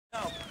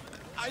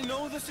I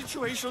know the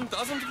situation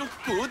doesn't look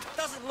good.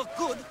 Doesn't look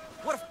good?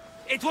 What if...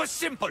 It was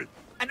simple.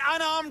 An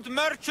unarmed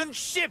merchant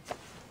ship.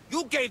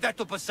 You gave that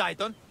to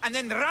Poseidon, and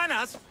then ran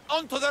us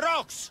onto the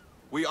rocks.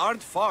 We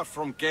aren't far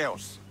from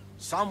chaos.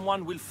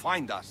 Someone will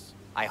find us.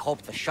 I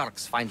hope the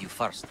sharks find you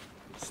first.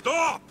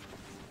 Stop!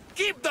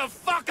 Keep the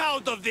fuck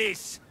out of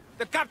this!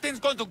 The captain's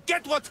going to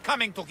get what's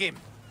coming to him.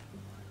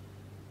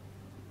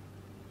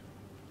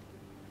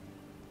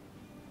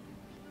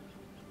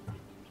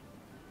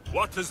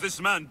 What has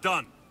this man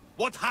done?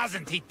 What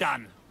hasn't he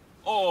done?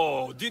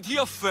 Oh, did he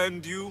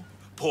offend you?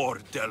 Poor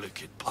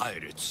delicate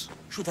pirates.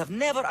 Should have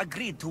never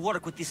agreed to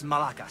work with this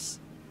Malakas.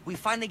 We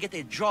finally get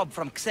a job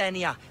from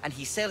Xenia, and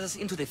he sells us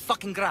into the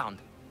fucking ground.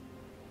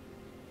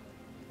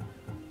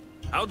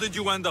 How did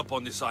you end up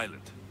on this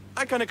island?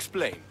 I can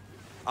explain.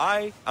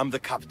 I am the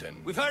captain.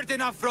 We've heard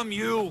enough from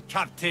you,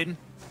 Captain.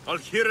 I'll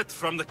hear it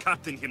from the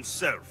captain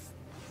himself.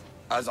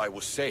 As I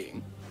was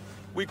saying,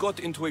 we got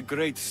into a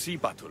great sea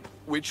battle,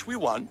 which we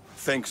won,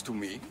 thanks to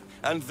me,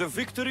 and the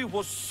victory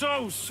was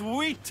so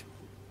sweet!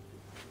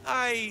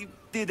 I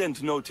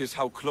didn't notice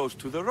how close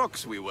to the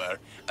rocks we were.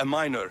 A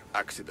minor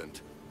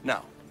accident.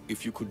 Now,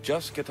 if you could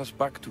just get us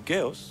back to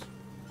Chaos...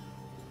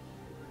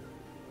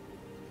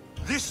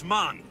 This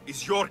man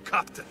is your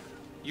captain.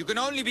 You can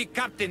only be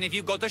captain if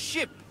you got a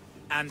ship.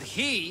 And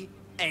he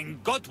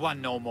ain't got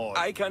one no more.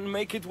 I can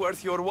make it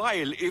worth your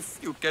while if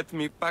you get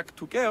me back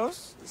to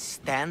Chaos.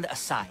 Stand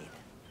aside.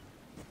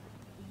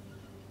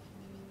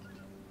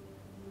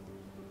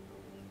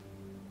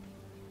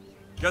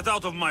 Get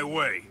out of my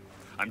way.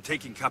 I'm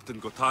taking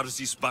Captain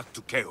Gotarzis back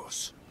to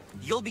Chaos.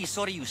 You'll be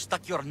sorry you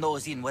stuck your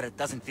nose in where it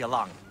doesn't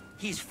belong.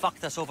 He's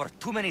fucked us over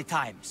too many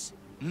times.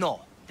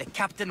 No, the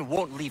captain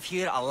won't leave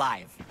here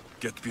alive.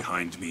 Get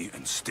behind me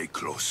and stay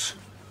close.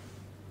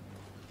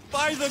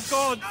 By the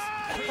gods!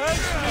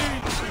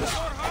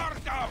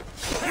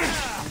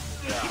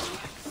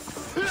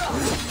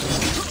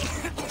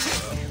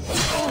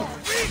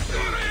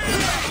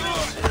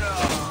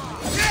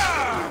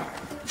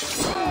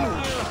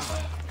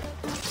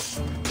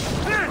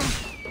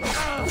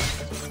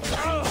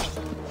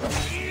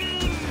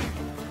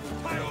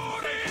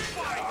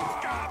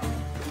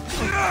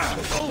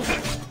 Help me!